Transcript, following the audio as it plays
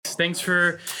Thanks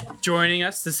for joining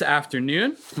us this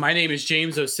afternoon. My name is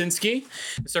James Osinski.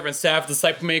 I serve on staff of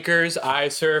Disciple Makers. I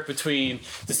serve between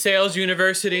DeSales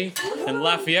University and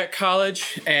Lafayette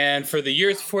College. And for the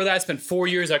years before that, I spent 4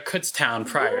 years at Kutztown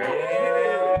prior.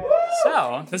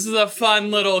 So this is a fun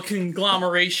little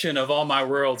conglomeration of all my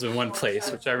worlds in one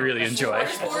place, which I really enjoy.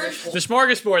 The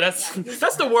smorgasbord,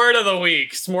 that's the word of the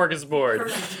week, smorgasbord.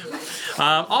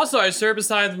 Also, I serve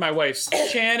beside my wife,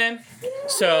 Shannon.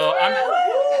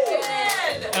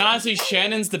 And honestly,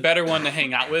 Shannon's the better one to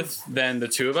hang out with than the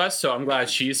two of us, so I'm glad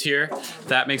she's here.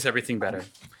 That makes everything better.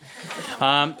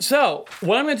 So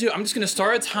what I'm going to do, I'm just going to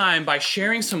start a time by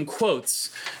sharing some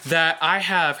quotes that I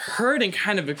have heard and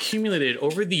kind of accumulated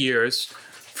over the years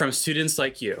from students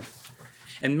like you.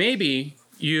 And maybe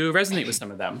you resonate with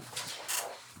some of them.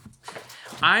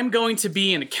 I'm going to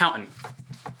be an accountant.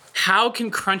 How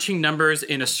can crunching numbers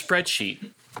in a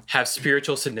spreadsheet have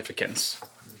spiritual significance?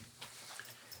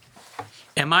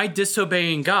 Am I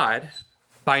disobeying God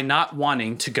by not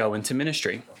wanting to go into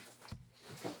ministry?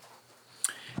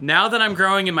 Now that I'm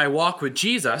growing in my walk with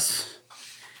Jesus,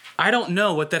 I don't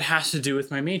know what that has to do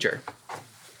with my major.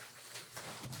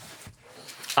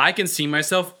 I can see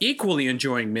myself equally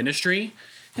enjoying ministry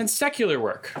and secular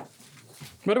work.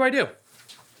 What do I do?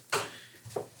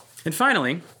 And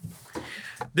finally,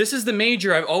 this is the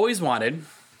major I've always wanted.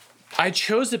 I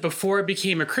chose it before I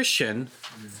became a Christian,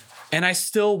 and I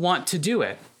still want to do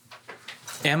it.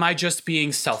 Am I just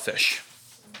being selfish?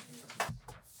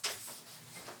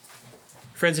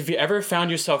 Friends, if you ever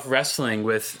found yourself wrestling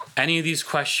with any of these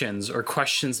questions or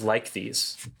questions like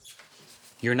these,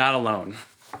 you're not alone.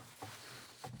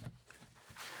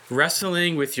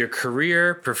 Wrestling with your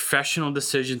career, professional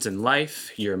decisions in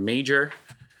life, your major,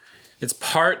 it's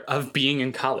part of being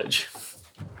in college.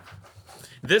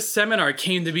 This seminar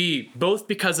came to be both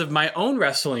because of my own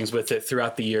wrestlings with it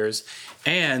throughout the years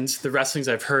and the wrestlings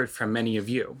I've heard from many of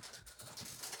you.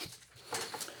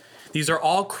 These are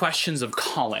all questions of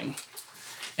calling.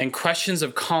 And questions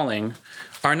of calling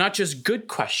are not just good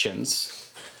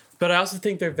questions, but I also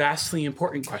think they're vastly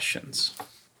important questions.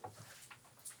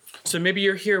 So maybe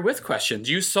you're here with questions.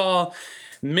 You saw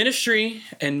ministry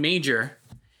and major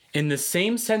in the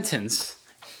same sentence,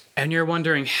 and you're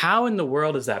wondering, how in the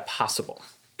world is that possible?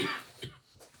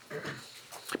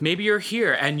 Maybe you're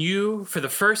here and you, for the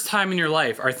first time in your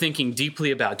life, are thinking deeply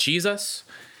about Jesus,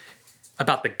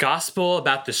 about the gospel,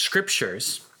 about the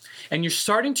scriptures, and you're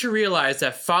starting to realize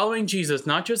that following Jesus,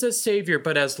 not just as Savior,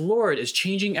 but as Lord, is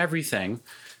changing everything.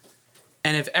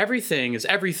 And if everything is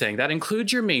everything, that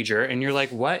includes your major, and you're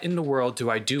like, what in the world do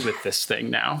I do with this thing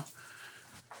now?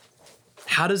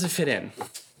 How does it fit in?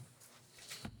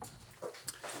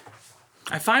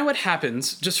 I find what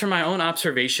happens, just from my own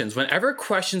observations, whenever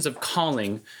questions of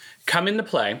calling come into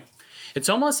play, it's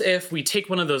almost if we take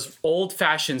one of those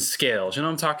old-fashioned scales. You know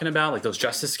what I'm talking about? Like those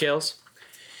justice scales.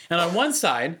 And on one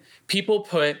side, people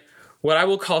put what I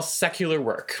will call secular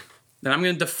work. And I'm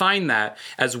going to define that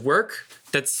as work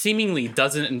that seemingly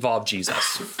doesn't involve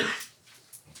Jesus.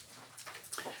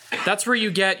 That's where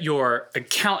you get your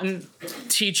accountant,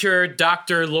 teacher,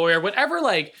 doctor, lawyer, whatever,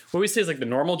 like what we say is like the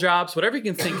normal jobs, whatever you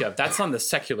can think of, that's on the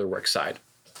secular work side.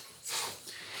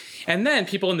 And then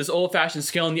people in this old-fashioned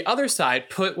scale on the other side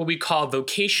put what we call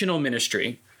vocational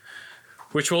ministry,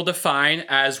 which we'll define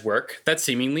as work that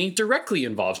seemingly directly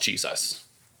involves Jesus.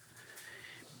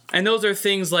 And those are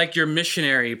things like your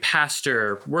missionary,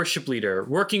 pastor, worship leader,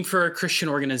 working for a Christian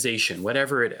organization,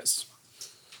 whatever it is.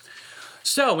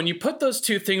 So when you put those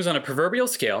two things on a proverbial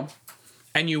scale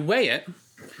and you weigh it,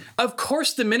 of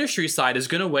course the ministry side is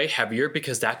going to weigh heavier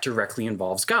because that directly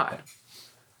involves God.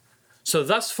 So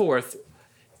thus forth,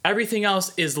 everything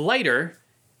else is lighter,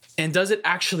 and does it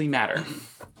actually matter?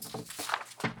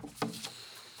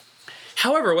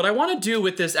 However, what I want to do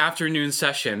with this afternoon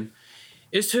session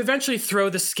is to eventually throw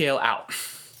the scale out.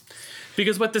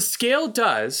 Because what the scale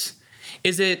does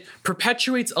is it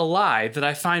perpetuates a lie that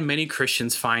I find many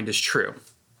Christians find is true.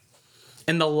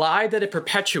 And the lie that it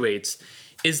perpetuates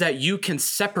is that you can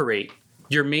separate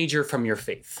your major from your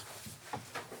faith.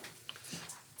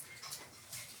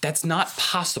 That's not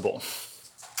possible.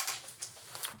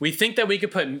 We think that we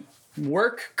could put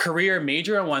work, career,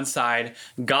 major on one side,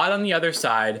 God on the other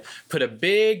side, put a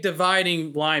big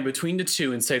dividing line between the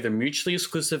two and say they're mutually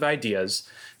exclusive ideas.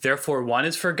 Therefore, one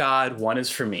is for God, one is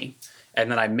for me. And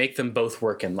then I make them both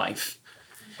work in life.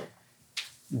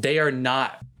 They are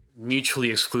not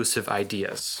mutually exclusive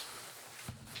ideas.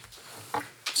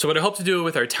 So what I hope to do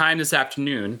with our time this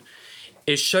afternoon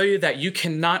is show you that you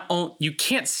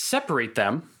can't separate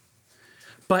them,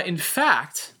 but in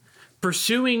fact,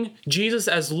 pursuing Jesus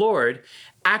as Lord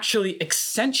actually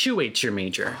accentuates your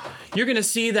major. You're going to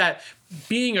see that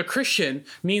being a Christian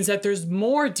means that there's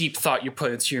more deep thought you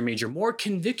put into your major, more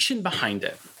conviction behind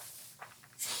it.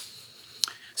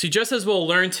 See, just as we'll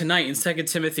learn tonight in 2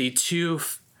 Timothy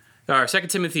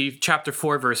chapter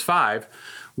 4, verse 5,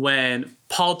 when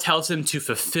Paul tells him to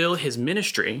fulfill his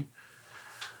ministry,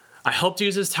 I hope to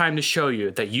use this time to show you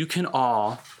that you can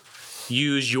all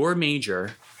use your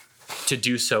major to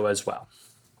do so as well.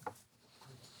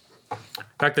 In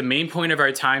fact, the main point of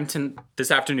our time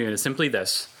this afternoon is simply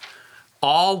this.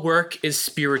 All work is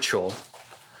spiritual,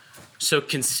 so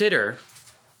consider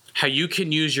how you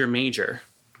can use your major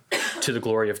to the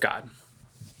glory of God.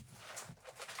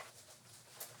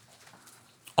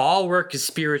 All work is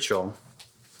spiritual,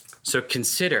 so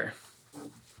consider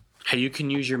how you can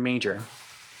use your major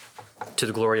to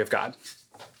the glory of God.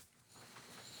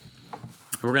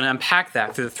 We're going to unpack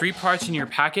that through the 3 parts in your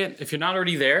packet. If you're not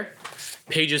already there,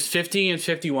 pages 50 and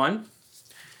 51.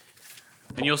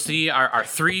 And you'll see our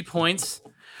 3 points.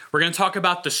 We're going to talk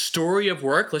about the story of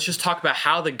work. Let's just talk about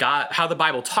how the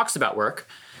Bible talks about work,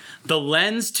 the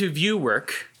lens to view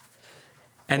work,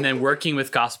 and then working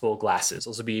with gospel glasses.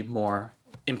 Those will be more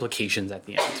implications at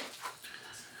the end.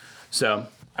 So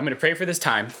I'm going to pray for this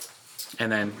time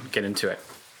and then get into it.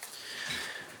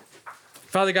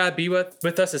 Father God, be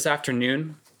with us this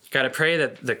afternoon. God, I pray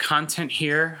that the content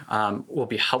here will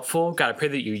be helpful. God, I pray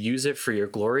that you use it for your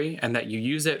glory and that you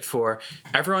use it for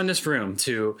everyone in this room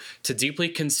to deeply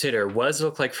consider what does it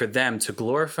look like for them to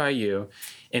glorify you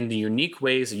in the unique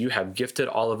ways that you have gifted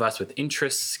all of us with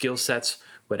interests, skill sets,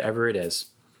 whatever it is.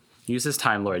 Use this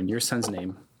time, Lord, in your son's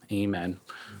name. Amen.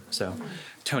 So,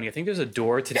 Tony, I think there's a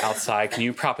door to the outside. Can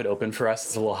you prop it open for us?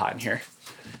 It's a little hot in here.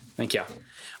 Thank you.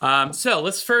 So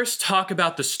let's first talk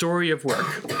about the story of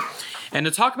work. And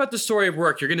to talk about the story of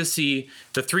work, you're going to see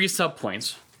the 3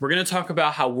 subpoints. We're going to talk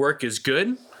about how work is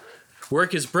good,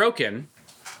 work is broken,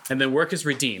 and then work is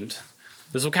redeemed.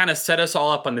 This will kind of set us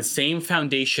all up on the same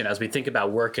foundation as we think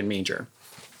about work and major.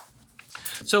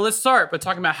 So let's start by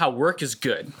talking about how work is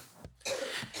good.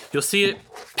 You'll see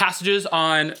passages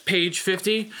on page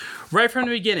 50, right from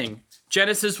the beginning,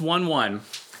 Genesis 1:1.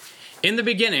 In the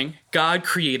beginning, God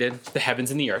created the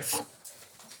heavens and the earth.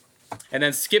 And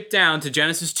then skip down to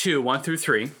Genesis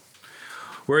 2:1-3,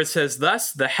 where it says,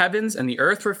 Thus the heavens and the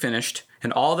earth were finished,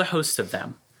 and all the hosts of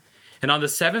them. And on the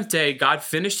 7th day, God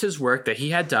finished his work that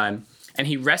he had done, and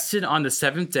he rested on the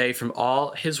 7th day from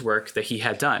all his work that he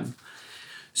had done.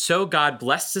 So God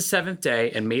blessed the 7th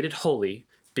day and made it holy,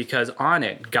 because on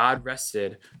it God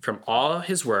rested from all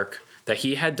his work that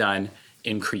he had done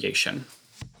in creation.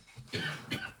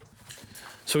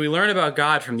 So we learn about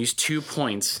God from these 2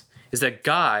 points is that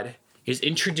God is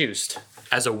introduced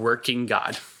as a working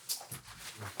God.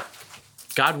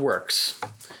 God works.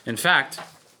 In fact,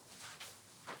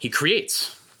 he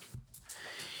creates.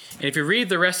 And if you read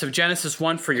the rest of Genesis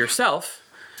 1 for yourself,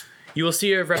 you will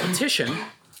see a repetition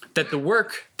that the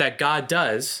work that God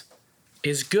does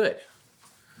is good.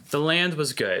 The land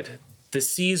was good. The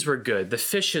seas were good. The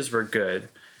fishes were good.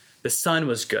 The sun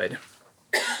was good.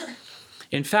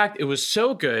 In fact, it was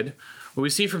so good, what we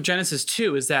see from Genesis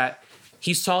 2 is that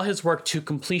he saw his work to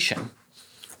completion.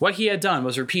 What he had done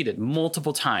was repeated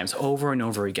multiple times over and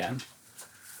over again.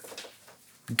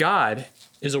 God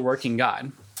is a working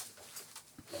God.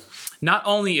 Not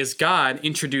only is God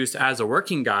introduced as a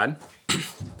working God,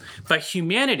 but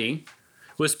humanity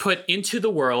was put into the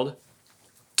world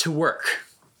to work.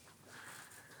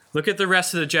 Look at the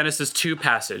rest of the Genesis 2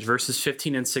 passage, verses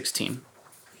 15 and 16.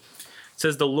 It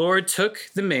says, The Lord took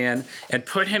the man and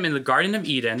put him in the Garden of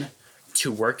Eden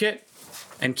to work it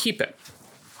and keep it.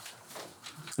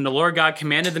 And the Lord God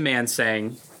commanded the man,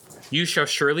 saying, You shall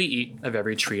surely eat of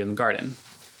every tree in the garden.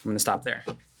 I'm going to stop there.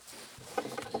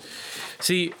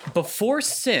 See, before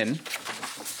sin,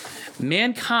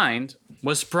 mankind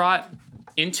was brought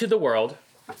into the world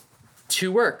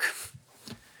to work.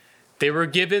 They were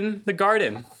given the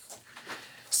garden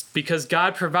because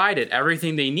God provided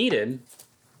everything they needed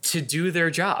to do their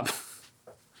job.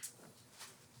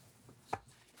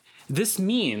 This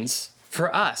means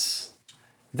for us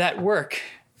that work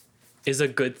is a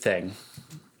good thing.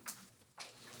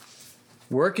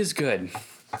 Work is good.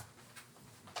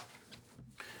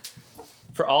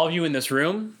 For all of you in this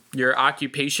room, your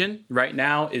occupation right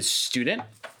now is student.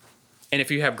 And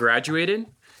if you have graduated,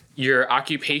 your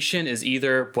occupation is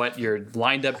either what your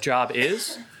lined up job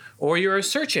is, or you're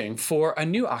searching for a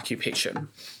new occupation.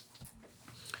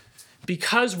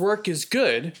 Because work is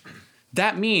good,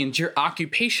 that means your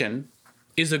occupation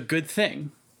is a good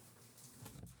thing.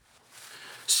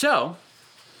 So,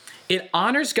 it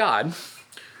honors God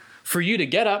for you to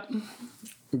get up,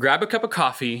 grab a cup of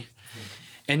coffee,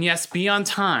 and yes, be on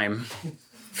time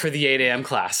for the 8 a.m.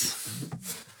 class.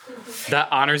 That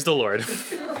honors the Lord.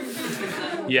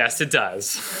 Yes, it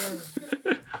does.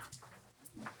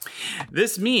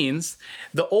 This means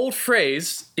the old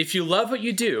phrase, if you love what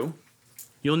you do,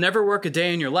 you'll never work a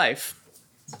day in your life,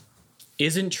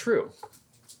 isn't true.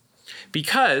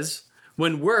 Because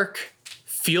when work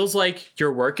feels like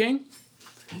you're working,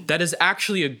 that is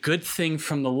actually a good thing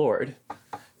from the Lord,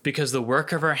 because the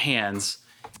work of our hands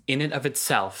in and of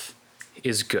itself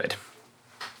is good.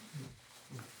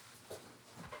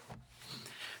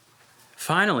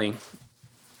 Finally,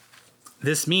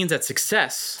 this means that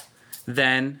success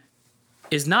then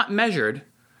is not measured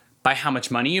by how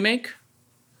much money you make,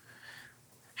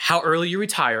 how early you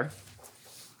retire,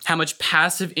 how much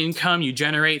passive income you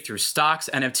generate through stocks,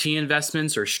 NFT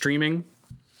investments, or streaming.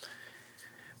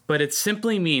 But it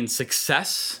simply means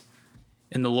success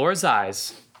in the Lord's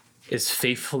eyes is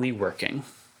faithfully working.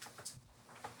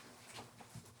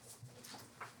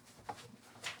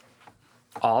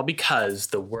 All because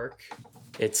the work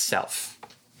itself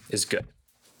is good.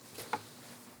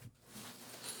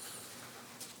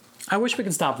 I wish we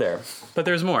could stop there, but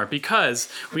there's more,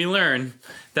 because we learn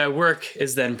that work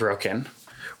is then broken.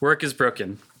 Work is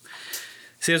broken.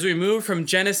 See, as we move from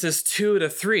Genesis 2 to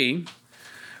 3,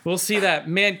 we'll see that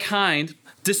mankind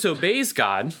disobeys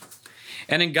God,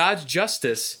 and in God's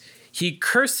justice, he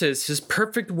curses his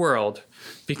perfect world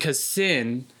because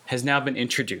sin has now been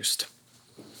introduced.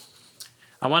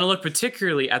 I want to look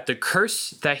particularly at the curse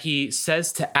that he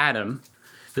says to Adam.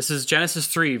 This is Genesis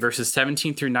 3, verses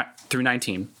 17 through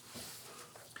 19.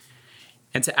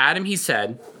 And to Adam he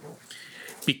said,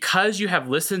 because you have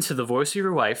listened to the voice of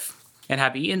your wife and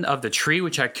have eaten of the tree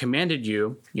which I commanded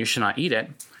you, you shall not eat it.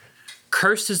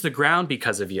 Cursed is the ground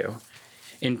because of you.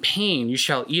 In pain you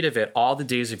shall eat of it all the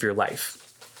days of your life.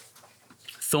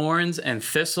 Thorns and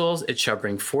thistles it shall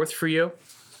bring forth for you,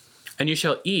 and you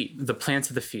shall eat the plants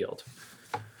of the field.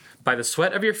 By the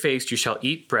sweat of your face you shall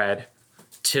eat bread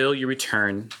till you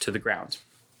return to the ground.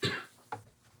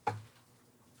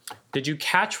 Did you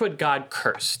catch what God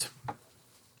cursed?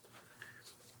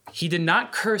 He did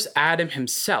not curse Adam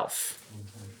himself.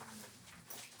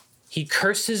 He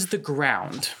curses the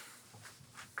ground.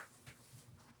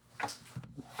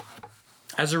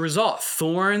 As a result,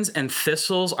 thorns and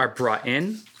thistles are brought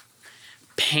in,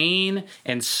 pain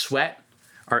and sweat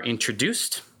are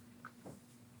introduced.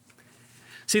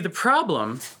 See, the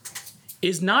problem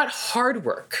is not hard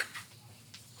work.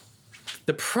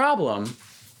 The problem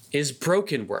is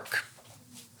broken work.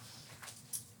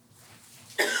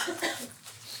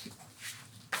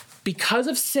 Because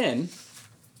of sin,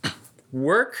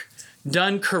 work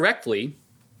done correctly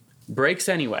breaks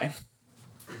anyway.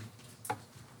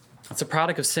 It's a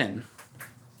product of sin.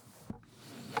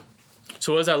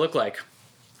 So what does that look like?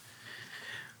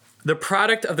 The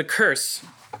product of the curse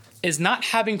is not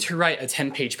having to write a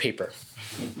 10-page paper.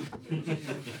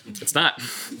 It's not.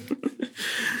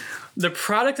 The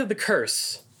product of the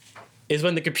curse is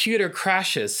when the computer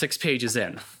crashes 6 pages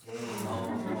in.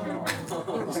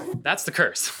 That's the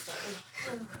curse.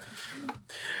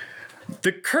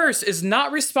 The curse is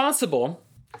not responsible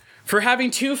for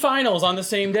having 2 finals on the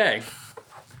same day.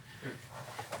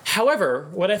 However,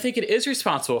 what I think it is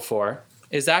responsible for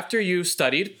is after you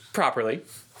studied properly,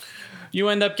 you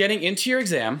end up getting into your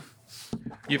exam,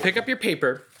 you pick up your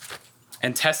paper,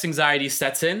 and test anxiety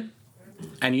sets in,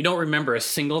 and you don't remember a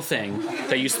single thing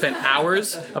that you spent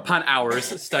hours upon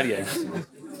hours studying.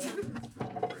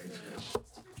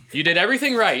 You did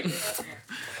everything right,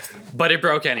 but it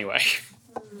broke anyway.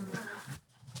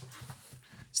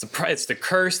 It's the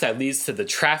curse that leads to the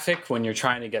traffic when you're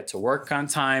trying to get to work on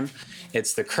time.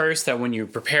 It's the curse that when you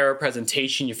prepare a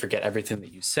presentation, you forget everything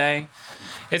that you say.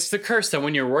 It's the curse that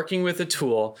when you're working with a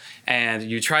tool and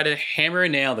you try to hammer a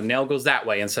nail, the nail goes that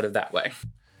way instead of that way.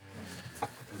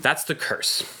 That's the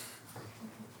curse.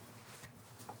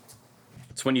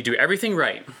 It's when you do everything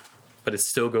right, but it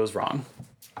still goes wrong.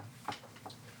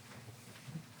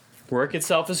 Work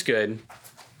itself is good.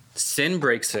 Sin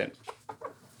breaks it.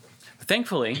 But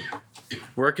thankfully,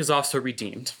 work is also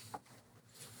redeemed.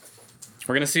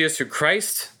 We're going to see this through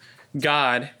Christ,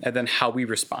 God, and then how we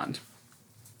respond.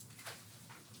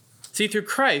 See, through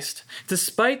Christ,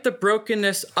 despite the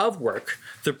brokenness of work,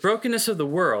 the brokenness of the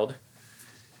world,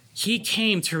 he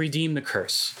came to redeem the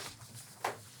curse.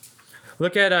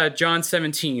 Look at John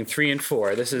 17, 3 and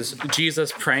 4. This is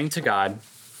Jesus praying to God.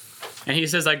 And he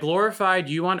says, I glorified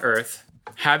you on earth,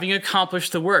 having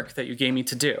accomplished the work that you gave me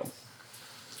to do.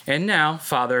 And now,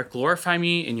 Father, glorify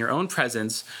me in your own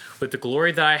presence with the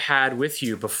glory that I had with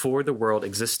you before the world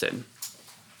existed.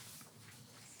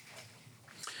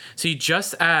 See,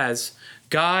 just as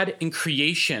God in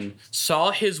creation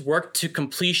saw his work to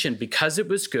completion because it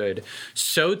was good,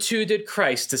 so too did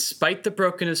Christ, despite the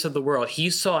brokenness of the world.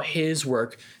 He saw his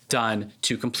work done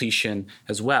to completion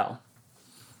as well.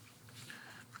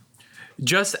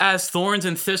 Just as thorns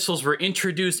and thistles were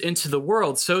introduced into the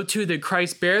world, so too did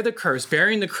Christ bear the curse,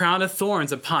 bearing the crown of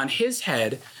thorns upon his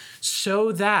head,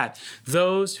 so that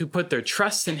those who put their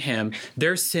trust in him,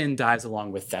 their sin dies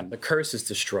along with them. The curse is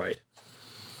destroyed.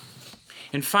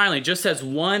 And finally, just as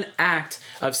one act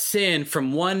of sin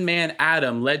from one man,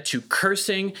 Adam, led to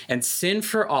cursing and sin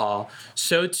for all,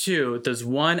 so too does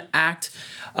one act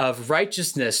of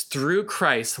righteousness through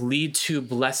Christ lead to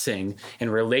blessing and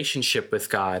relationship with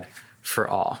God for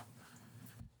all.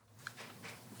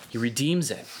 He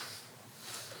redeems it.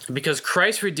 Because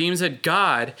Christ redeems it,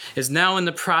 God is now in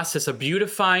the process of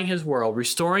beautifying his world,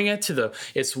 restoring it to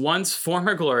its once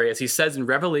former glory, as he says in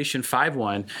Revelation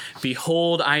 5:1,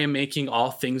 "Behold, I am making all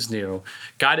things new."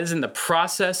 God is in the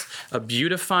process of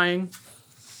beautifying.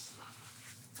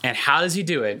 And how does he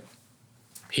do it?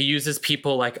 He uses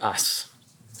people like us.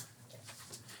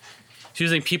 He's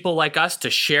using people like us to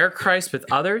share Christ with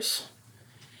others,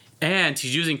 and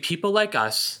he's using people like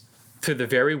us through the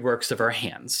very works of our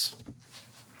hands.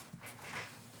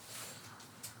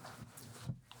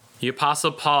 The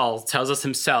Apostle Paul tells us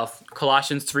himself,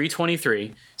 Colossians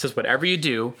 3:23, says, "Whatever you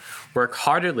do, work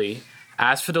heartily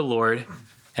as for the Lord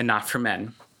and not for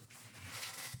men."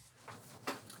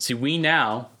 See, we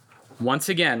now, once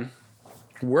again,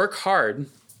 work hard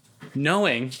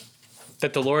knowing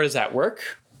that the Lord is at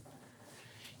work.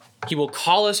 He will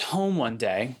call us home one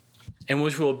day in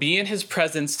which we will be in his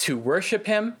presence to worship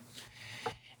him.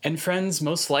 And friends,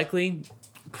 most likely,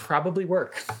 probably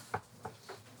work.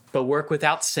 But work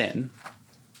without sin,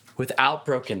 without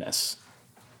brokenness,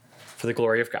 for the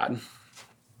glory of God.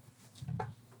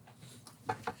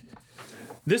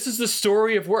 This is the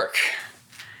story of work.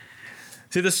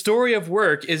 See, the story of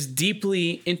work is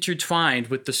deeply intertwined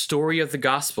with the story of the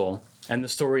gospel and the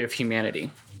story of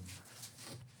humanity.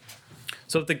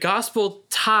 So if the gospel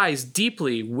ties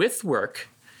deeply with work,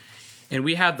 and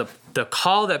we have the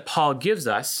call that Paul gives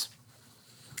us,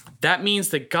 that means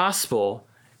the gospel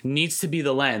needs to be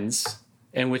the lens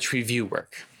in which we view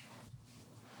work.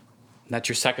 That's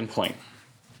your second point.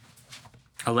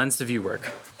 A lens to view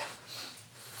work.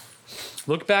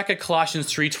 Look back at Colossians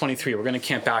 3:23. We're going to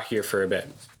camp out here for a bit.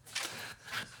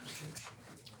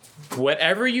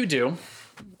 "Whatever you do,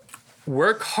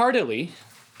 work heartily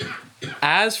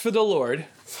as for the Lord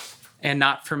and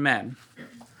not for men."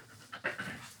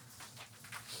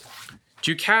 Do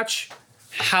you catch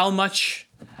how much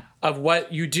of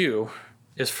what you do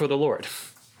is for the Lord?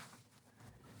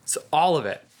 It's all of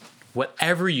it.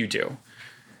 Whatever you do.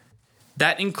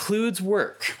 That includes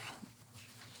work.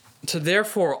 So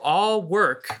therefore, all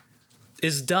work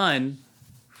is done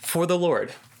for the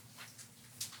Lord.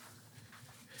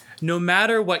 No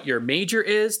matter what your major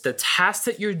is, the task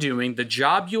that you're doing, the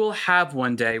job you will have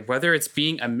one day, whether it's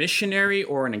being a missionary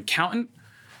or an accountant,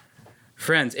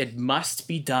 friends, it must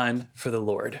be done for the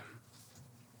Lord.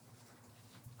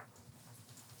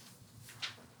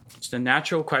 So the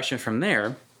natural question from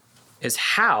there is,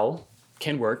 how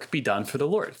can work be done for the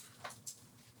Lord?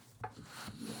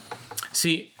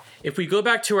 See, if we go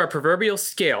back to our proverbial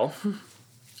scale,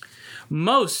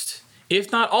 most,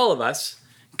 if not all of us,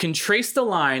 can trace the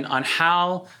line on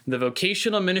how the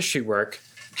vocational ministry work,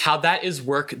 how that is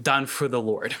work done for the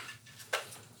Lord.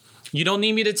 You don't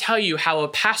need me to tell you how a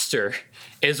pastor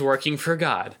is working for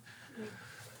God.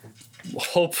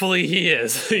 Hopefully he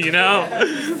is,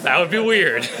 that would be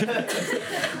weird.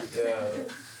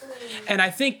 And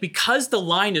I think because the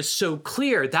line is so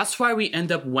clear, that's why we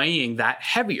end up weighing that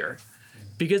heavier,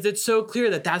 because it's so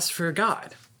clear that that's for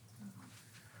God.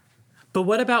 But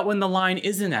what about when the line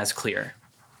isn't as clear?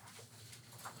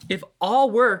 If all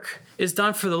work is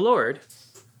done for the Lord,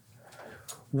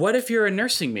 what if you're a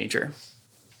nursing major,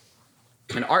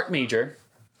 an art major,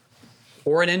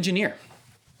 or an engineer?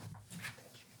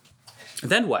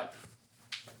 Then what?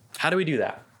 How do we do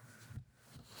that?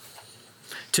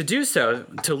 To do so,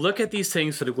 to look at these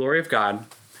things for the glory of God,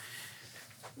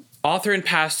 author and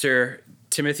pastor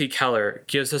Timothy Keller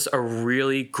gives us a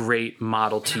really great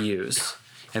model to use.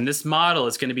 And this model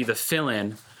is going to be the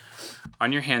fill-in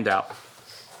on your handout.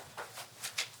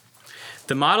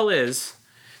 The model is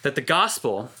that the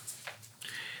gospel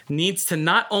needs to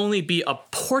not only be a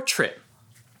portrait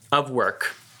of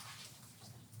work,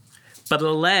 but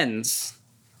a lens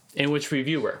in which we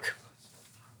view work.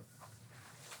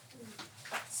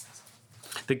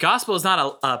 The gospel is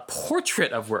not a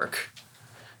portrait of work,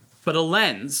 but a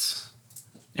lens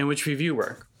in which we view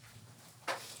work.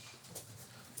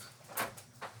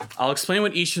 I'll explain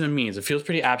what each of them means. It feels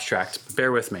pretty abstract, but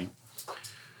bear with me.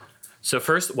 So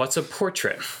first, what's a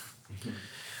portrait?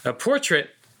 A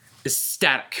portrait is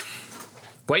static.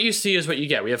 What you see is what you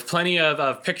get. We have plenty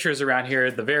of pictures around here,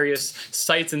 the various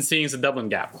sights and seeings of Dublin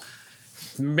Gap.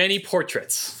 Many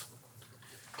portraits.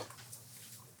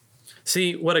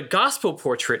 See, what a gospel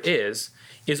portrait is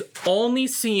only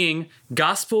seeing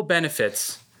gospel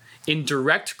benefits in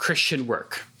direct Christian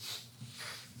work.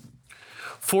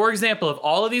 For example, of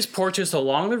all of these portraits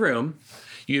along the room,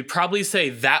 you'd probably say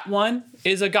that one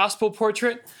is a gospel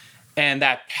portrait and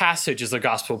that passage is a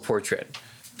gospel portrait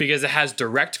because it has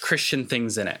direct Christian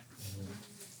things in it.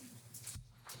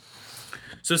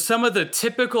 So some of the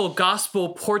typical gospel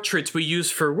portraits we use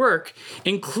for work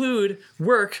include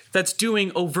work that's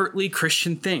doing overtly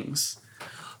Christian things,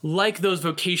 like those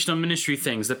vocational ministry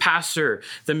things, the pastor,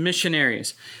 the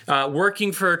missionaries,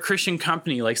 working for a Christian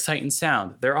company like Sight and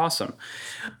Sound. They're awesome.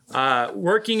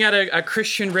 Working at a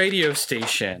Christian radio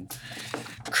station,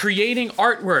 creating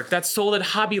artwork that's sold at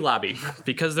Hobby Lobby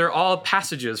because they're all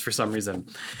passages for some reason.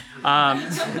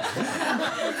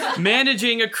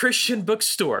 Managing a Christian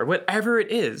bookstore, whatever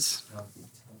it is.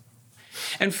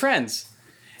 And friends,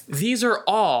 these are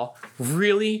all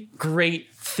really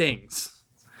great things.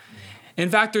 In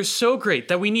fact, they're so great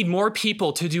that we need more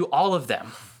people to do all of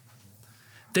them.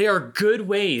 They are good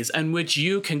ways in which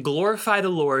you can glorify the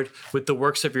Lord with the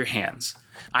works of your hands.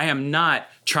 I am not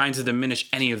trying to diminish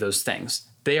any of those things.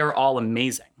 They are all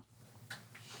amazing.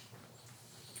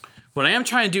 What I am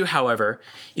trying to do, however,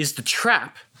 is the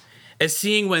trap as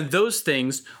seeing when those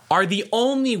things are the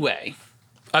only way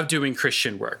of doing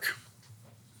Christian work.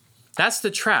 That's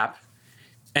the trap,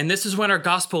 and this is when our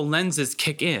gospel lenses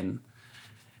kick in.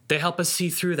 They help us see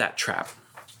through that trap.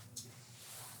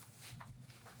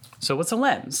 So what's a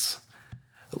lens?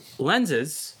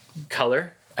 Lenses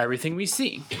color everything we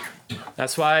see.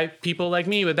 That's why people like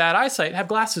me with bad eyesight have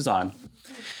glasses on.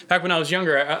 Back when I was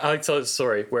younger, I like to tell this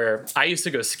story where I used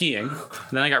to go skiing,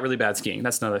 and then I got really bad skiing.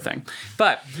 That's another thing.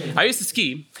 But I used to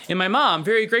ski, and my mom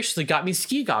very graciously got me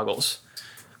ski goggles.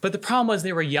 But the problem was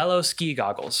they were yellow ski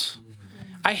goggles.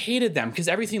 I hated them because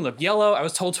everything looked yellow. I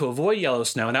was told to avoid yellow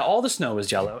snow. Now all the snow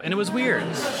was yellow, and it was weird.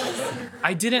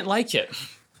 I didn't like it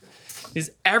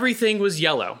because everything was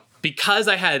yellow. Because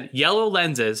I had yellow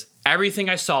lenses, everything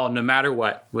I saw, no matter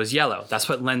what, was yellow. That's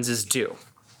what lenses do.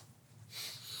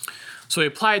 So we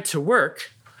apply it to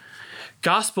work.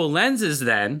 Gospel lenses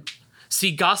then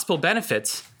see gospel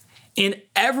benefits in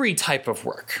every type of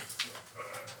work.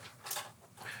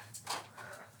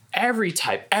 Every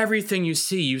type, everything you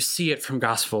see it from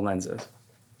gospel lenses.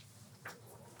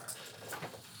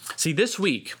 See, this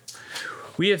week,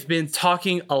 we have been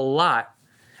talking a lot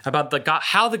about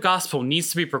how the gospel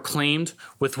needs to be proclaimed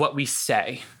with what we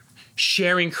say,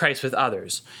 sharing Christ with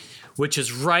others, which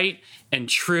is right and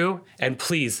true, and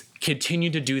please continue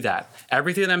to do that.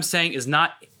 Everything that I'm saying is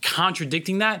not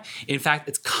contradicting that. In fact,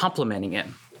 it's complementing it.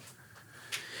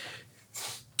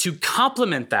 To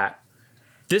complement that,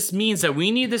 this means that we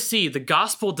need to see the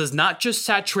gospel does not just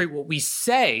saturate what we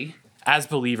say as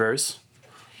believers,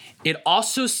 it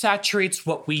also saturates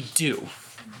what we do.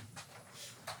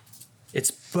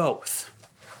 It's both.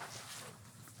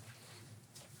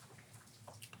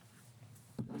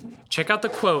 Check out the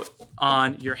quote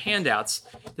on your handouts.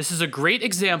 This is a great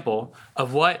example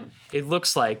of what it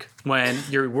looks like when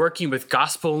you're working with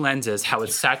gospel lenses, how it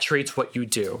saturates what you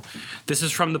do. This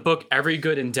is from the book Every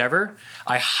Good Endeavor.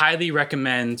 I highly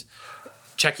recommend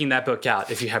checking that book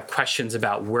out if you have questions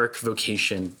about work,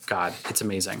 vocation, God. It's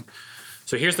amazing.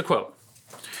 So here's the quote.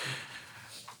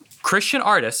 Christian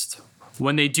artists,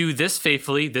 when they do this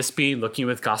faithfully, this being looking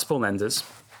with gospel lenses,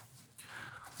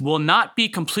 will not be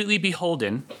completely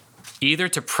beholden either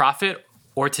to profit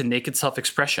or to naked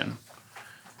self-expression,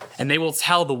 and they will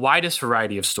tell the widest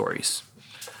variety of stories.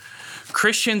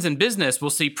 Christians in business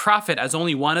will see profit as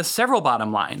only one of several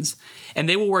bottom lines, and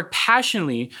they will work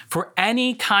passionately for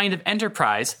any kind of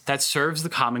enterprise that serves the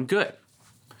common good.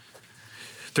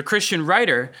 The Christian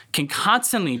writer can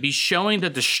constantly be showing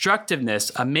the destructiveness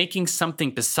of making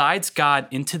something besides God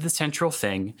into the central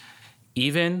thing,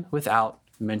 even without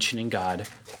mentioning God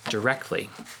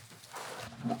directly.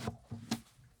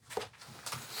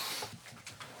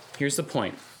 Here's the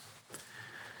point.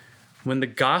 When the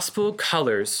gospel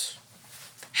colors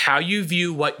how you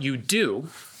view what you do,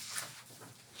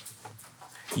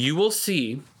 you will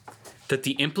see that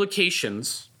the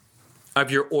implications of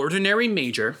your ordinary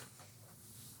major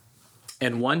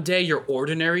and one day your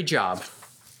ordinary job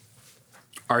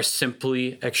are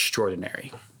simply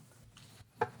extraordinary.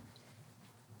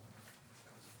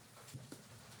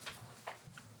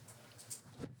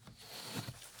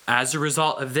 As a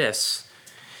result of this,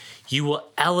 you will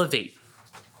elevate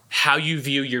how you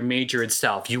view your major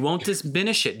itself. You won't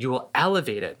diminish it. You will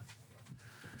elevate it.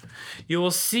 You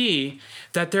will see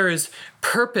that there is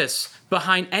purpose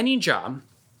behind any job.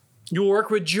 You will work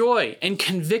with joy and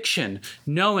conviction,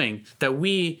 knowing that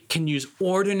we can use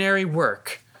ordinary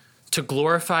work to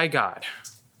glorify God.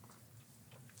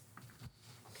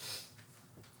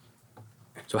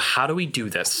 So how do we do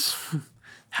this?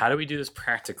 How do we do this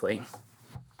practically?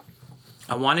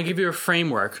 I want to give you a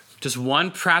framework, just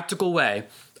one practical way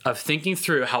of thinking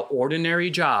through how ordinary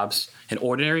jobs and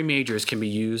ordinary majors can be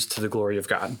used to the glory of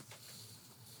God.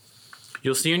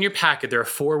 You'll see in your packet there are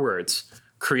 4 words: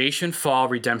 creation, fall,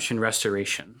 redemption,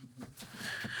 restoration.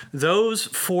 Those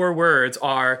 4 words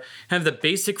are kind of the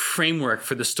basic framework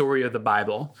for the story of the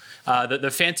Bible.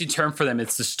 The fancy term for them,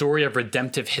 it's the story of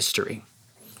redemptive history.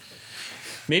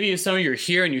 Maybe if some of you are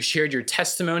here and you shared your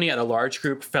testimony at a large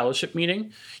group fellowship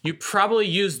meeting, you probably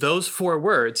used those 4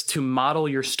 words to model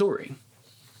your story.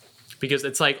 Because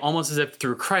it's like almost as if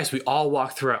through Christ, we all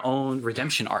walk through our own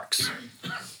redemption arcs.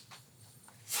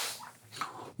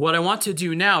 What I want to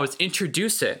do now is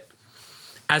introduce it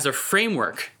as a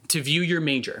framework to view your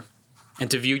major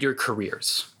and to view your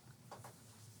careers.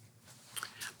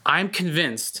 I'm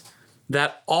convinced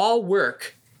that all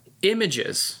work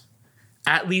images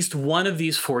at least one of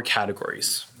these 4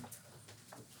 categories.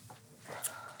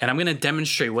 And I'm going to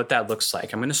demonstrate what that looks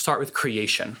like. I'm going to start with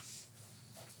creation.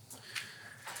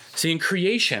 See, in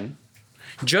creation,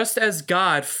 just as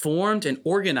God formed and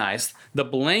organized the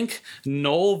blank,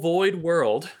 null, void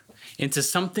world into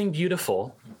something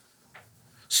beautiful,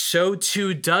 so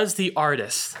too does the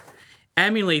artist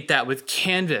emulate that with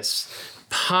canvas,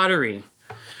 pottery,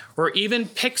 or even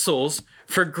pixels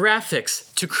for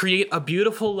graphics to create a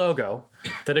beautiful logo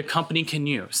that a company can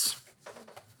use.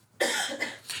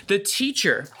 The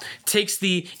teacher takes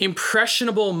the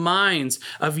impressionable minds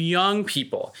of young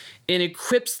people and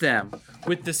equips them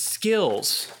with the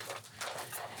skills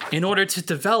in order to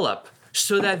develop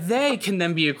so that they can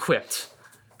then be equipped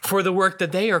for the work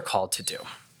that they are called to do.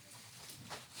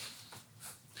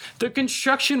 The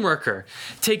construction worker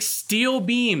takes steel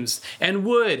beams and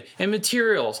wood and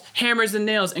materials, hammers and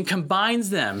nails, and combines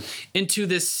them into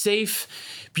this safe,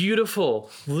 beautiful,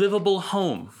 livable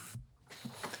home.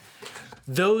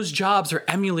 Those jobs are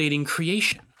emulating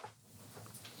creation.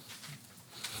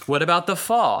 What about the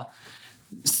fall?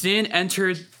 Sin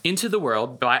entered into the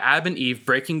world by Adam and Eve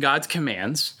breaking God's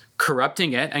commands,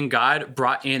 corrupting it, and God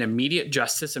brought in immediate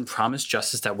justice and promised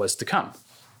justice that was to come.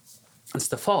 It's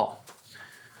the fall.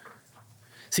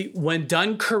 See, when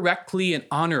done correctly and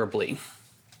honorably,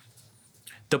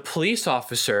 the police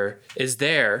officer is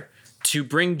there to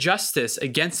bring justice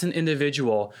against an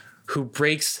individual who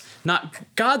breaks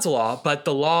not God's law, but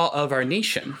the law of our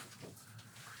nation.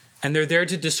 And they're there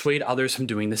to dissuade others from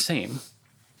doing the same.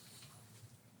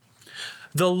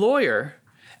 The lawyer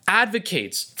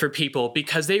advocates for people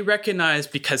because they recognize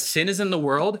because sin is in the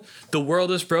world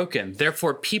is broken.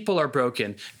 Therefore, people are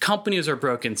broken, companies are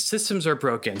broken, systems are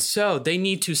broken. So they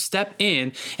need to step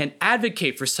in and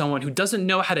advocate for someone who doesn't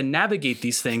know how to navigate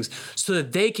these things so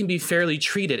that they can be fairly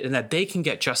treated and that they can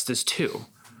get justice too.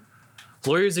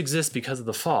 Lawyers exist because of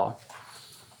the fall.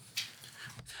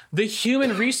 The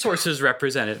human resources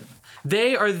representative,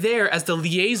 they are there as the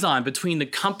liaison between the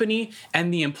company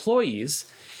and the employees,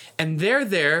 and they're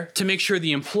there to make sure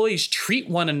the employees treat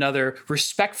one another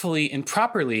respectfully and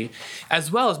properly,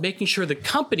 as well as making sure the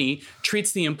company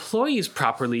treats the employees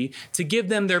properly to give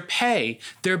them their pay,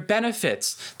 their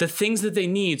benefits, the things that they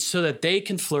need so that they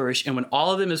can flourish. And when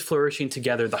all of them is flourishing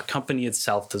together, the company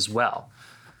itself does well.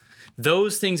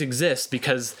 Those things exist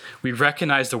because we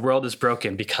recognize the world is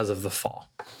broken because of the fall.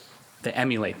 They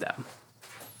emulate them.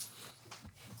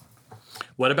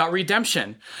 What about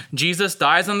redemption? Jesus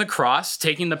dies on the cross,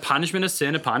 taking the punishment of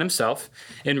sin upon himself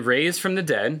and raised from the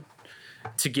dead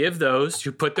to give those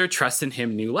who put their trust in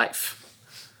him new life.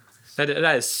 That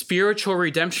is spiritual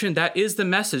redemption. That is the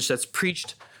message that's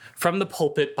preached from the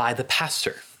pulpit by the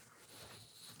pastor.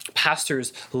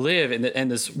 Pastors live in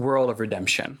this world of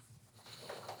redemption.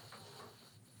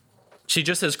 See,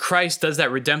 just as Christ does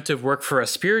that redemptive work for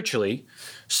us spiritually,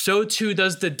 so too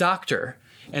does the doctor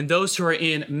and those who are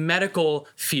in medical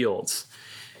fields.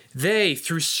 They,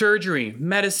 through surgery,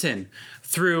 medicine,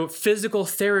 through physical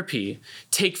therapy,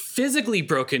 take physically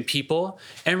broken people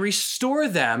and restore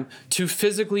them to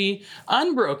physically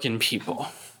unbroken people.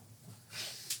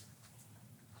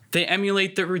 They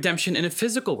emulate the redemption in a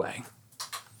physical way.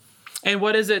 And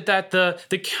what is it that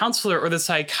the counselor or the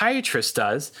psychiatrist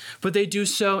does? But they do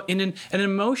so in an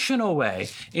emotional way,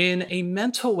 in a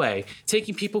mental way,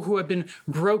 taking people who have been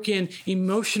broken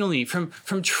emotionally from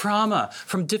trauma,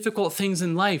 from difficult things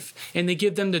in life, and they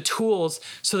give them the tools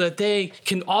so that they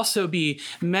can also be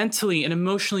mentally and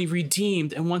emotionally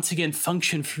redeemed and once again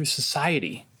function through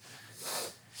society.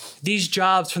 These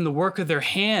jobs from the work of their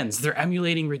hands, they're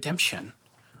emulating redemption.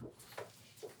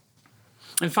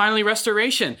 And finally,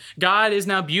 restoration. God is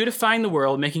now beautifying the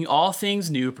world, making all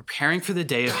things new, preparing for the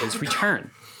day of his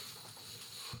return.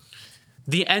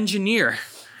 The engineer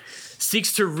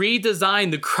seeks to redesign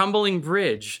the crumbling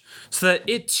bridge so that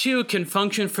it too can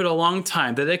function for the long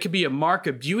time, that it could be a mark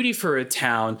of beauty for a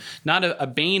town, not a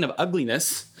bane of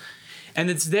ugliness.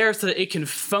 And it's there so that it can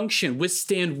function,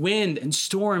 withstand wind and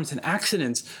storms and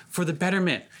accidents for the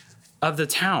betterment of the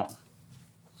town.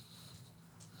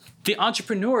 The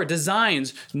entrepreneur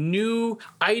designs new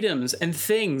items and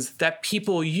things that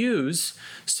people use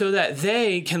so that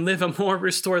they can live a more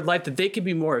restored life, that they can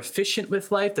be more efficient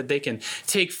with life, that they can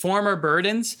take former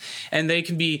burdens and they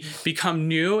can become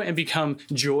new and become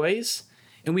joys.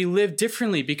 And we live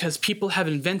differently because people have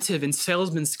inventive and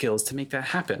salesman skills to make that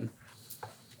happen.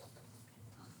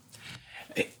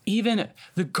 Even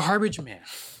the garbage man,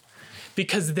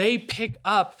 because they pick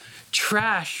up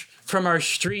trash from our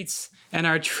streets and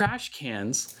our trash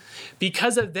cans.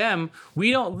 Because of them,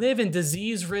 we don't live in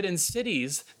disease-ridden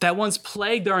cities that once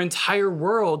plagued our entire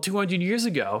world 200 years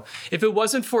ago. If it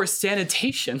wasn't for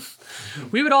sanitation,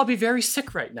 we would all be very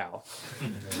sick right now.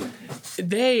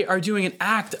 They are doing an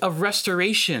act of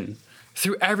restoration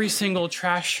through every single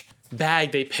trash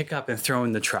bag they pick up and throw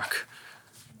in the truck.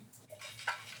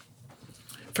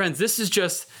 Friends, this is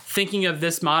just thinking of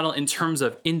this model in terms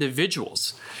of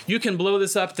individuals. You can blow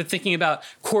this up to thinking about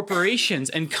corporations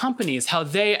and companies, how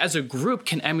they as a group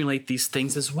can emulate these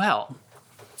things as well.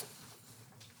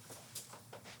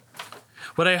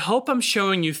 What I hope I'm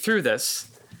showing you through this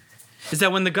is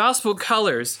that when the gospel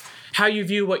colors how you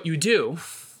view what you do,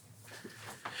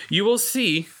 you will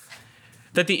see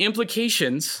that the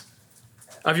implications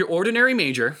of your ordinary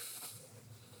major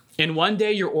and one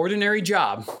day your ordinary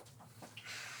job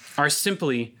are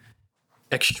simply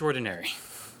extraordinary.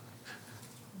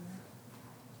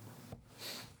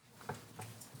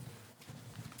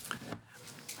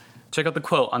 Check out the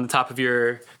quote on the top of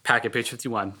your packet, page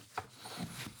 51.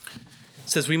 It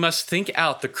says, "We must think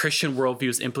out the Christian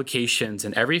worldview's implications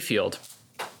in every field,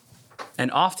 and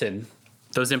often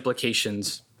those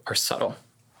implications are subtle."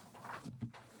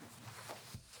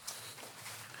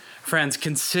 Friends,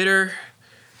 consider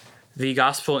the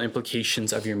gospel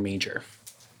implications of your major.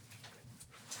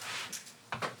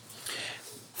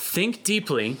 Think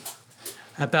deeply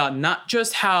about not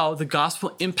just how the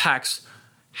gospel impacts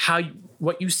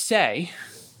what you say,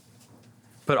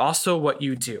 but also what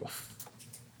you do.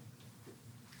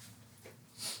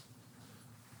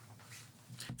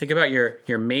 Think about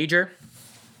your major,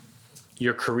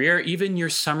 your career, even your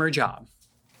summer job.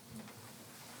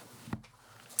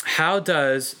 How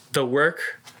does the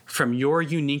work from your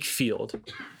unique field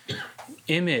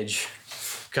image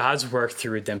God's work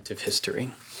through redemptive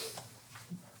history?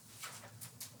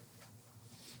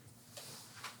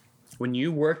 When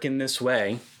you work in this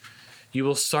way, you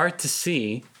will start to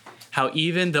see how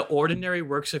even the ordinary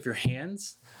works of your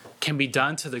hands can be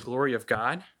done to the glory of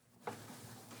God,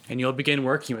 and you'll begin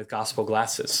working with gospel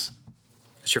glasses.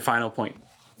 That's your final point.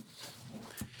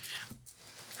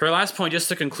 For our last point, just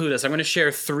to conclude this, I'm going to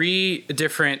share 3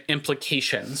 different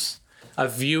implications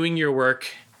of viewing your work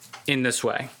in this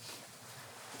way.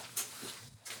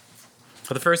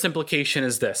 So the first implication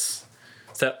is this: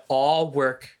 it's that all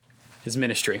work is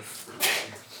ministry.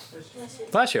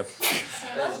 Bless you.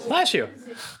 Bless you.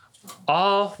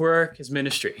 All work is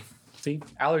ministry. See,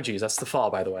 allergies, that's the fall,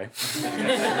 by the way.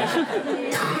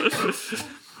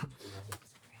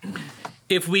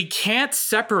 If we can't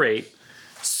separate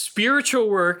spiritual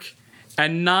work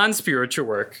and non-spiritual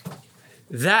work,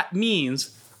 that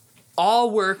means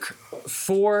all work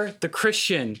for the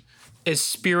Christian is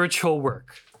spiritual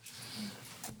work.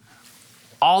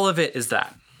 All of it is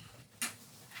that.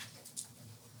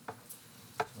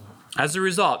 As a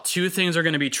result, 2 things are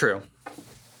going to be true.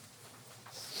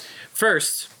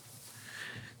 First,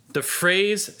 the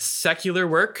phrase secular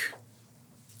work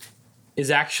is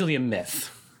actually a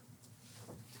myth.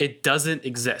 It doesn't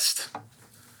exist.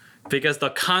 Because the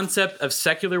concept of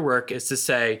secular work is to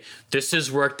say, this is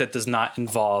work that does not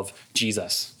involve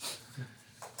Jesus.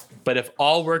 But if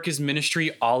all work is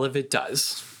ministry, all of it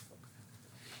does.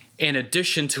 In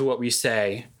addition to what we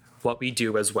say, what we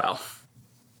do as well.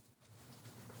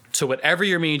 So whatever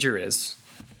your major is,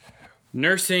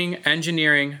 nursing,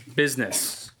 engineering,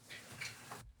 business.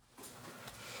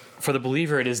 For the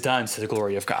believer, it is done to the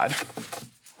glory of God.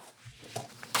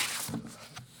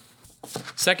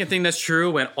 Second thing that's true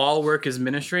when all work is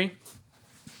ministry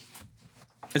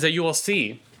is that you will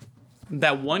see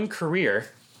that one career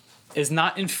is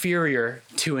not inferior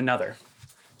to another.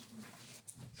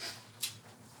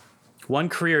 One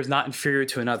career is not inferior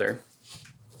to another.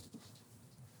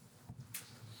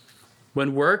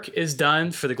 When work is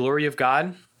done for the glory of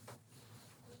God,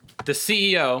 the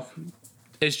CEO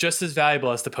is just as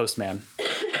valuable as the postman.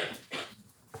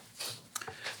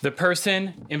 The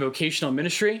person in vocational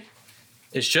ministry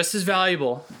is just as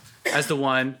valuable as the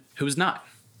one who's not.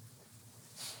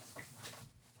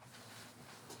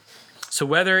 So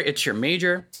whether it's your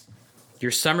major,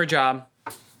 your summer job,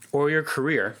 or your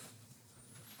career,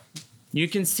 you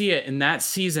can see it in that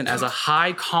season as a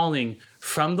high calling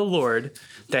from the Lord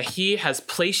that he has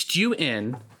placed you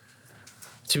in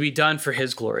to be done for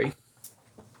his glory.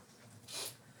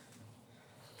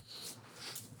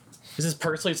 This is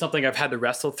personally something I've had to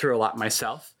wrestle through a lot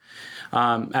myself.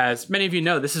 As many of you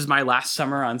know, this is my last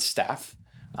summer on staff.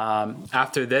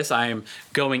 After this, I am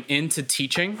going into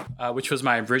teaching, which was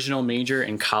my original major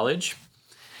in college.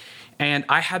 And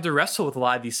I had to wrestle with a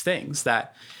lot of these things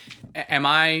that, am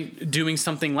I doing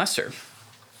something lesser?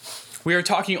 We are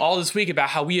talking all this week about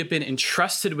how we have been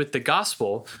entrusted with the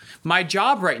gospel. My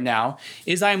job right now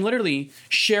is I'm literally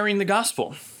sharing the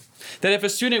gospel. That if a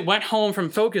student went home from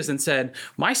Focus and said,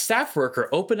 my staff worker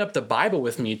opened up the Bible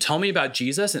with me, told me about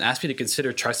Jesus, and asked me to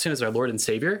consider trusting him as our Lord and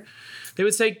Savior, they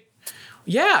would say,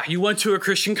 yeah, you went to a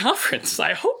Christian conference.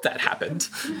 I hope that happened.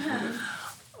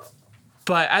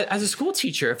 But as a school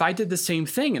teacher, if I did the same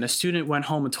thing and a student went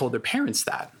home and told their parents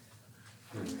that,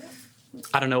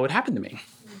 I don't know what happened to me.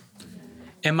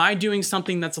 Am I doing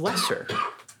something that's lesser?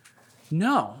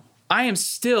 No, I am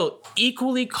still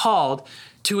equally called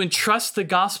to entrust the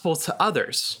gospel to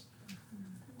others.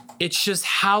 It's just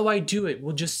how I do it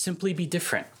will just simply be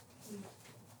different.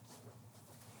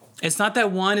 It's not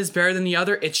that one is better than the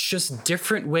other. It's just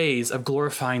different ways of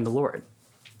glorifying the Lord.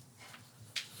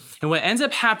 And what ends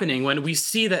up happening when we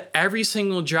see that every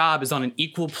single job is on an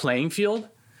equal playing field,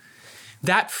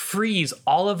 that frees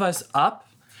all of us up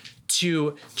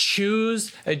to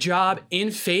choose a job in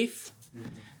faith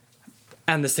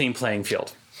and the same playing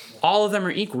field. All of them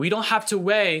are equal. We don't have to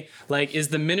weigh, like, is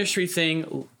the ministry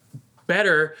thing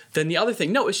better than the other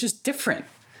thing? No, it's just different.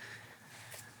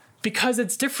 Because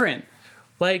it's different.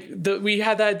 Like, we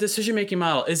had that decision-making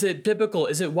model. Is it biblical?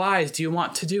 Is it wise? Do you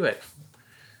want to do it?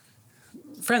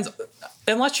 Friends,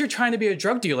 unless you're trying to be a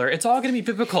drug dealer, it's all going to be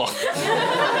biblical.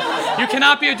 You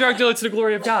cannot be a drug dealer to the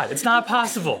glory of God. It's not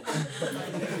possible.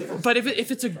 But if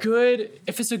it's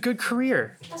a good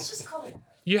career,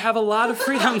 you have a lot of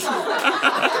freedom.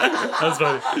 That's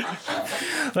funny.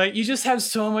 Like, you just have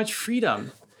so much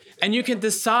freedom. And you can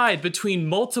decide between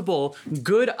multiple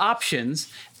good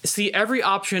options, see every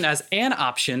option as an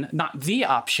option, not the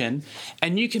option,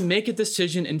 and you can make a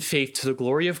decision in faith to the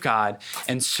glory of God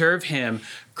and serve him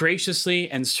graciously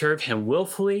and serve him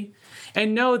willfully,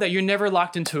 and know that you're never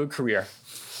locked into a career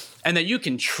and that you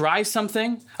can try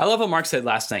something. I love what Mark said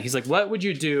last night. He's like, what would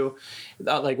you do?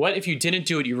 What if you didn't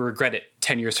do it, you regret it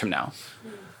 10 years from now?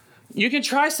 You can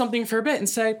try something for a bit and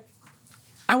say,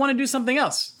 I want to do something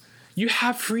else. You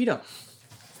have freedom.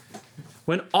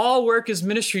 When all work is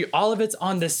ministry, all of it's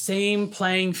on the same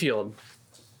playing field.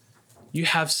 You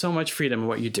have so much freedom in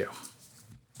what you do.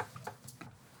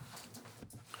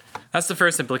 That's the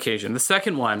first implication. The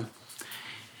second one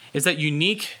is that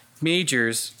unique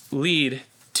majors lead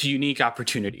to unique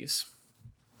opportunities.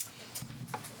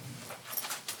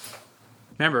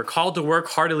 Remember, called to work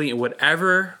heartily in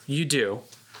whatever you do.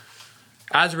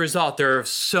 As a result, there are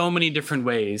so many different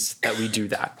ways that we do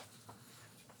that.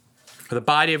 For the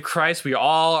body of Christ, we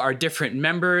all are different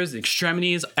members,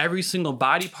 extremities. Every single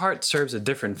body part serves a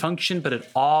different function, but it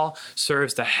all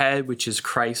serves the head, which is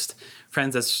Christ.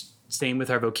 Friends, that's same with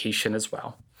our vocation as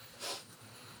well.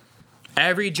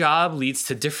 Every job leads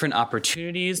to different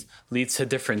opportunities, leads to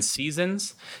different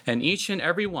seasons, and each and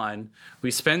every one,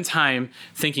 we spend time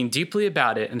thinking deeply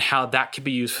about it and how that could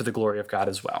be used for the glory of God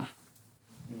as well.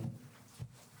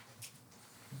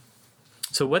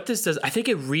 So what this does, I think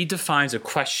it redefines a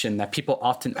question that people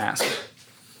often ask.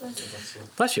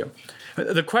 Bless you.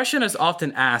 The question that's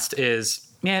often asked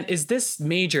is, man, is this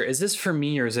major, is this for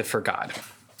me or is it for God?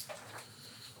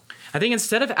 I think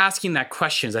instead of asking that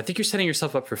question, I think you're setting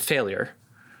yourself up for failure.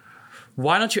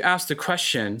 Why don't you ask the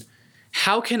question,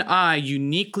 how can I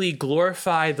uniquely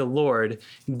glorify the Lord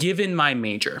given my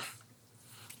major,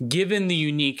 given the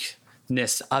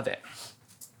uniqueness of it?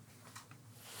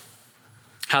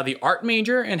 How the art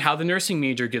major and how the nursing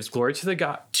major gives glory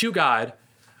to God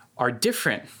are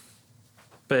different,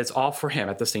 but it's all for him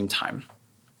at the same time.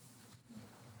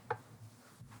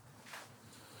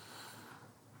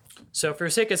 So for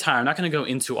the sake of time, I'm not going to go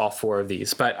into all 4 of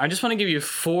these, but I just want to give you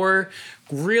 4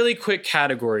 really quick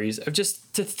categories of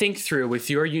just to think through with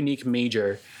your unique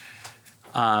major,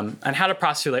 and how to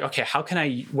process, like, okay,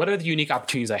 what are the unique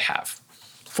opportunities I have?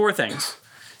 4 things.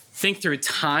 Think through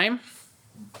time,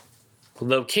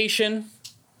 location,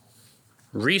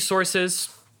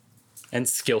 resources, and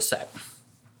skill set.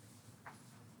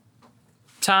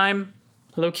 Time,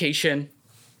 location,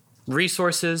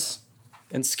 resources,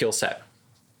 and skill set.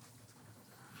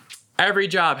 Every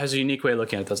job has a unique way of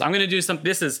looking at this. I'm going to do something,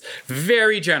 this is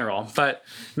very general, but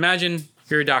imagine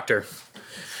you're a doctor.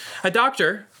 A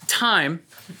doctor, time,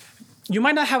 you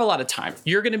might not have a lot of time.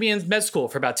 You're going to be in med school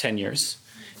for about 10 years,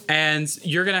 and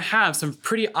you're going to have some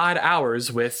pretty odd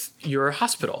hours with your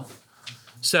hospital.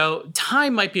 So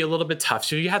time might be a little bit tough,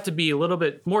 so you have to be a little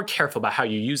bit more careful about how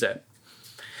you use it.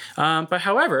 But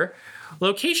however,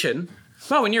 location,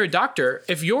 well, when you're a doctor,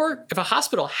 if a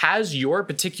hospital has your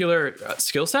particular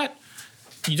skill set,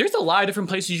 there's a lot of different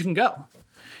places you can go.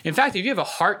 In fact, if you have a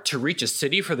heart to reach a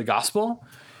city for the gospel,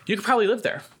 you could probably live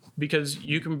there because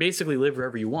you can basically live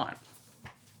wherever you want.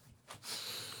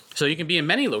 So you can be in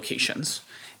many locations,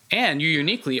 and you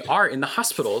uniquely are in the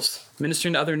hospitals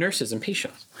ministering to other nurses and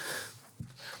patients.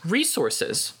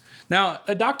 Resources. Now,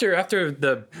 a doctor, after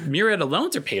the myriad of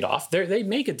loans are paid off, they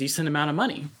make a decent amount of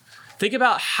money. Think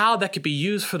about how that could be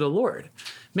used for the Lord.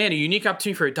 Man, a unique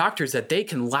opportunity for a doctor is that they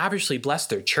can lavishly bless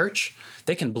their church,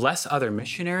 they can bless other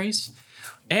missionaries,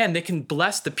 and they can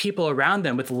bless the people around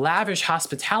them with lavish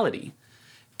hospitality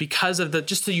because of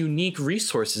the unique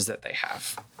resources that they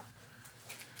have.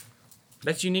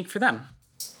 That's unique for them.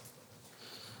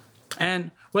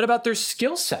 And what about their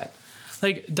skill set?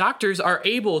 Like, doctors are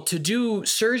able to do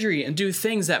surgery and do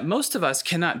things that most of us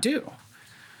cannot do.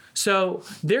 So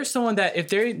there's someone that if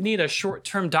they need a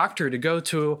short-term doctor to go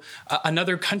to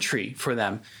another country for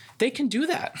them, they can do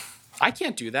that. I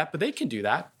can't do that, but they can do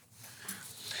that.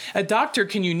 A doctor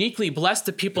can uniquely bless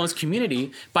the people in his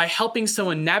community by helping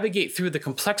someone navigate through the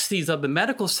complexities of the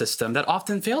medical system that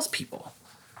often fails people.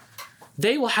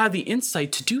 They will have the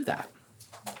insight to do that.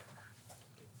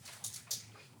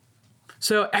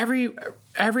 So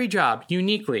every job,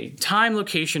 uniquely, time,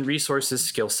 location, resources,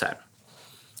 skill set.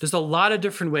 There's a lot of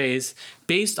different ways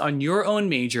based on your own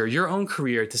major, your own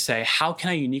career to say, how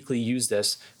can I uniquely use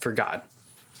this for God?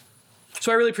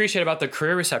 So I really appreciate about the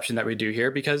career reception that we do here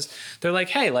because they're like,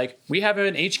 hey, we have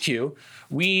an HQ.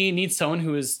 We need someone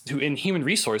who in human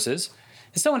resources.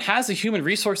 If someone has a human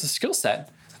resources skill set,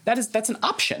 that's an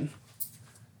option.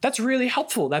 That's really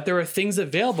helpful that there are things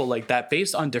available like that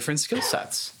based on different skill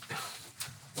sets.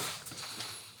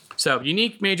 So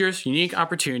unique majors, unique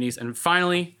opportunities, and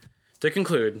finally, to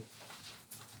conclude,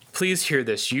 please hear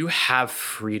this. You have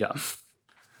freedom.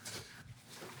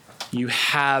 You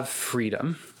have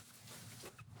freedom.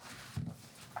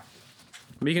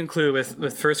 We conclude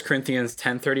with 1 Corinthians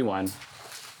 10:31.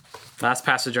 Last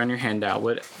passage on your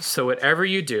handout. So whatever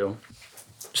you do,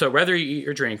 so whether you eat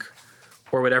or drink,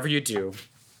 or whatever you do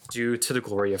to the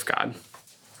glory of God.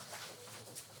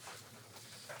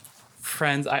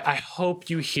 Friends, I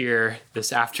hope you hear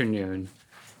this afternoon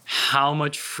how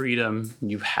much freedom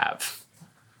you have.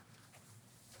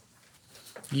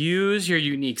 Use your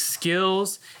unique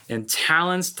skills and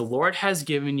talents the Lord has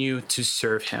given you to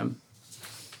serve him.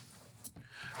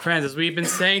 Friends, as we've been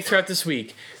saying throughout this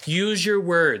week, use your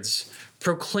words,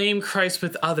 proclaim Christ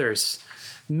with others,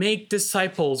 make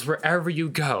disciples wherever you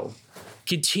go.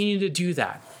 Continue to do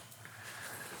that.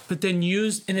 But then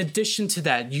in addition to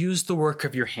that, use the work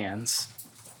of your hands.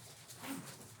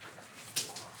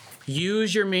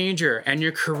 Use your major and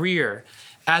your career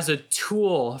as a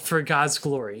tool for God's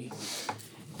glory,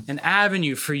 an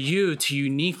avenue for you to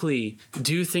uniquely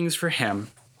do things for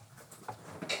him.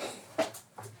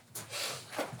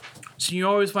 So you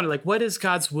always wonder, what is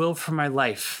God's will for my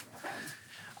life?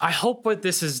 I hope what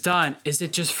this has done is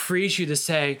it just frees you to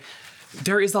say,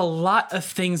 there is a lot of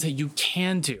things that you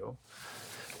can do.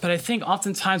 But I think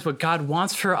oftentimes what God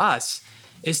wants for us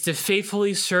is to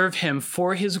faithfully serve him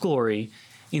for his glory,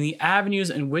 and the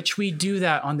avenues in which we do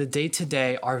that on the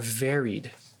day-to-day are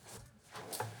varied.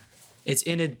 It's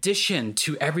in addition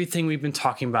to everything we've been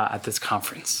talking about at this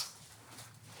conference.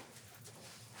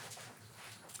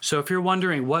 So if you're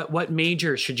wondering what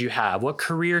major should you have, what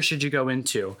career should you go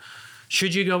into?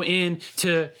 Should you go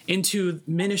into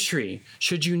ministry?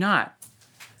 Should you not?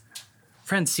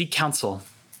 Friends, seek counsel.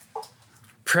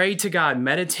 Pray to God,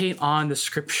 meditate on the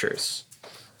scriptures.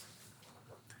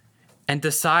 and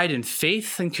decide in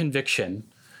faith and conviction,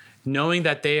 knowing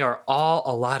that they are all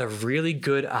a lot of really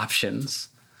good options,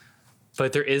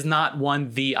 but there is not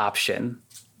one the option.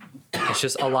 It's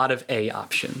just a lot of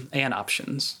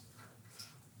options.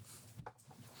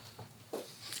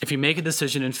 If you make a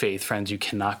decision in faith, friends, you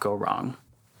cannot go wrong.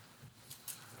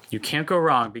 You can't go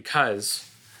wrong because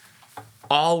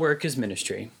all work is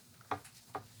ministry.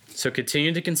 So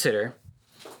continue to consider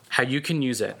how you can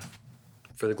use it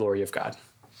for the glory of God.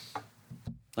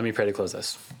 Let me pray to close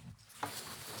this.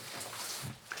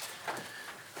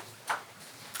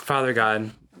 Father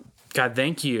God,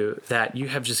 thank you that you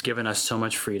have just given us so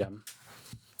much freedom.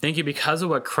 Thank you because of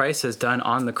what Christ has done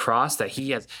on the cross, that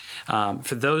he has,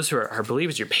 for those who are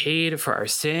believers, you're paid for our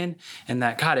sin. And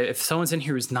that, God, if someone's in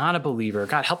here who's not a believer,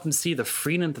 God, help them see the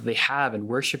freedom that they have in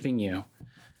worshiping you.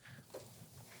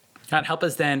 God, help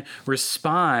us then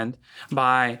respond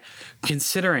by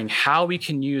considering how we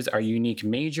can use our unique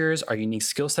majors, our unique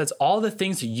skill sets, all the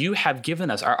things that you have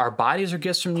given us. Our bodies are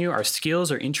gifts from you. Our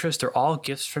skills, our interests are all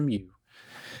gifts from you.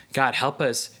 God, help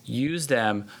us use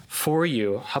them for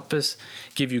you. Help us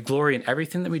give you glory in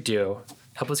everything that we do.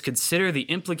 Help us consider the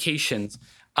implications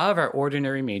of our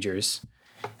ordinary majors.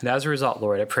 And as a result,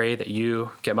 Lord, I pray that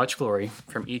you get much glory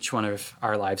from each one of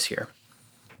our lives here.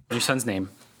 In your Son's name,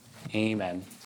 amen.